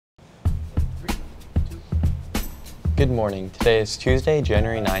Good morning. Today is Tuesday,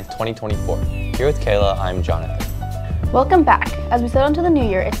 January 9th, 2024. Here with Kayla, I'm Jonathan. Welcome back. As we settle into the new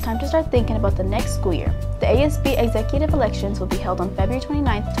year, it's time to start thinking about the next school year. The ASB executive elections will be held on February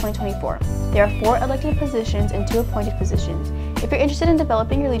 29th, 2024. There are 4 elected positions and 2 appointed positions. If you're interested in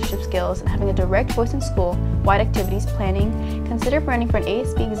developing your leadership skills and having a direct voice in school-wide activities planning, consider running for an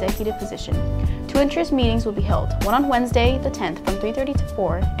ASB executive position. 2 interest meetings will be held, one on Wednesday, the 10th from 3:30 to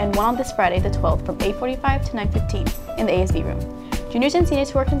 4, and one on this Friday, the 12th from 8:45 to 9:15 in the ASB room. Juniors and seniors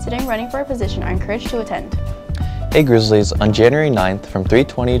who are considering running for a position are encouraged to attend. Hey Grizzlies, on January 9th from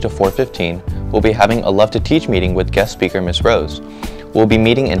 3:20 to 4:15, we'll be having a Love to Teach meeting with guest speaker Ms. Rose. We'll be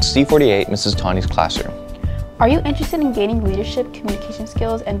meeting in C48, Mrs. Tawny's classroom. Are you interested in gaining leadership, communication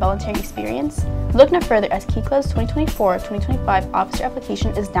skills, and volunteering experience? Look no further as Key Club's 2024-2025 officer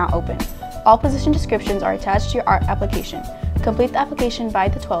application is now open. All position descriptions are attached to your application. Complete the application by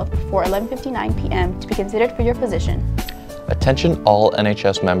the 12th before 11:59 p.m. to be considered for your position. Attention all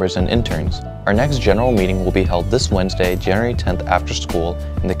NHS members and interns. Our next general meeting will be held this Wednesday, January 10th after school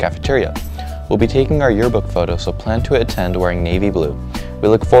in the cafeteria. We'll be taking our yearbook photo, so plan to attend wearing navy blue. We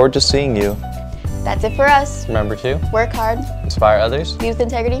look forward to seeing you. That's it for us. Remember to Work hard, inspire others, lead with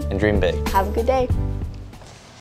integrity, and dream big. have a good day.